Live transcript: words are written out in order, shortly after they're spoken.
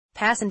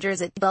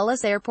Passengers at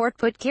Dulles Airport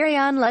put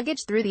carry-on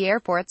luggage through the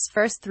airport's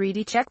first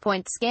 3D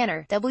checkpoint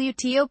scanner.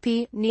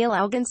 WTOP, Neil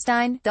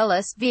Augenstein,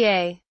 Dulles,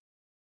 VA.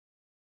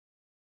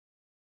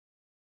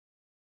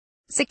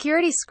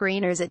 Security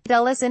screeners at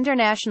Dulles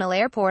International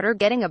Airport are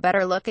getting a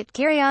better look at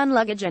carry-on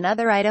luggage and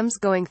other items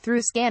going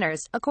through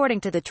scanners, according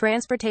to the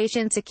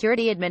Transportation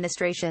Security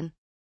Administration.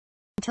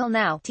 Until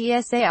now,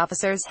 TSA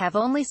officers have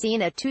only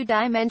seen a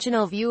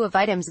two-dimensional view of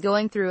items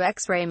going through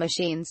X-ray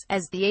machines,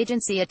 as the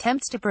agency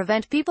attempts to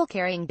prevent people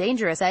carrying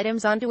dangerous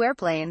items onto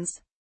airplanes.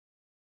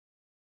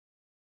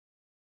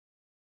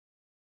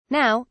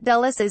 Now,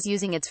 Dulles is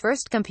using its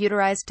first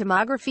computerized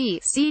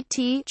tomography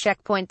 (CT)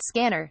 checkpoint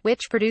scanner,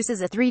 which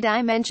produces a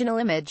three-dimensional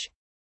image.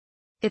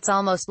 "It's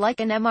almost like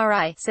an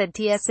MRI," said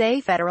TSA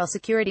Federal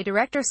Security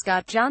Director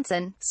Scott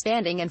Johnson,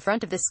 standing in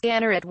front of the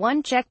scanner at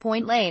one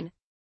checkpoint lane.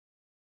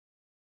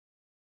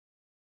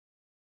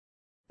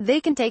 They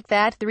can take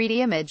that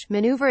 3D image,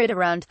 maneuver it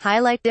around,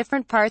 highlight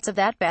different parts of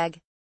that bag.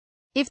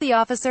 If the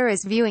officer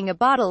is viewing a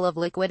bottle of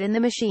liquid in the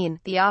machine,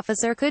 the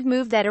officer could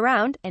move that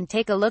around, and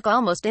take a look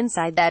almost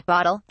inside that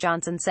bottle,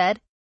 Johnson said.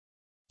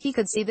 He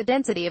could see the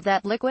density of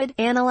that liquid,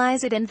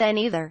 analyze it and then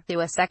either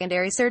do a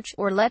secondary search,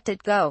 or let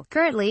it go.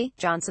 Currently,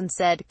 Johnson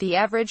said, the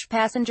average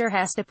passenger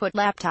has to put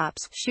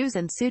laptops, shoes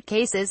and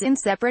suitcases in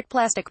separate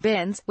plastic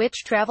bins,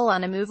 which travel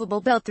on a movable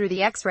belt through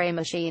the X-ray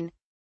machine.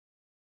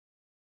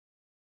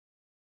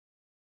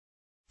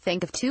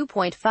 Think of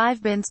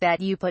 2.5 bins that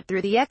you put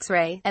through the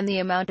X-ray, and the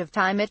amount of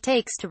time it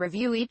takes to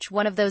review each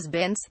one of those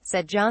bins,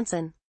 said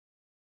Johnson.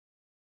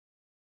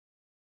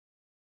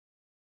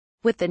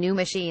 With the new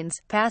machines,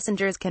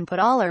 passengers can put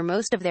all or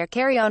most of their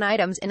carry-on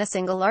items in a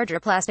single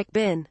larger plastic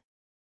bin.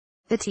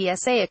 The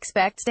TSA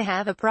expects to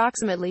have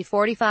approximately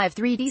 45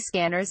 3D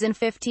scanners in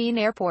 15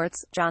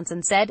 airports,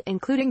 Johnson said,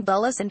 including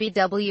Dulles and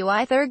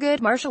BWI Thurgood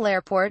Marshall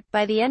Airport,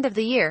 by the end of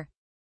the year.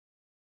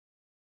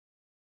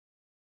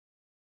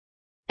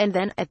 And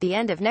then, at the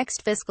end of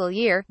next fiscal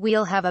year,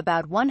 we'll have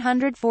about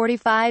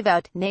 145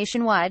 out,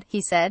 nationwide,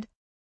 he said.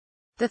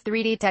 The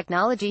 3D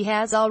technology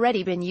has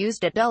already been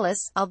used at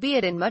Dulles,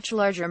 albeit in much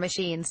larger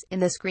machines, in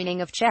the screening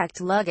of checked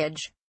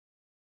luggage.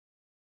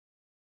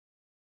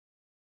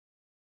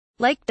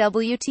 Like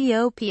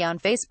WTOP on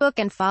Facebook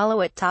and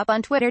follow it Top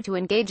on Twitter to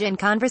engage in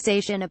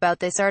conversation about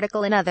this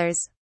article and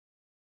others.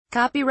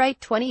 Copyright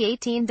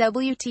 2018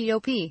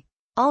 WTOP.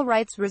 All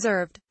rights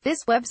reserved.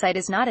 This website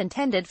is not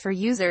intended for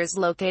users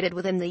located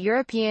within the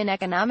European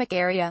Economic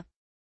Area.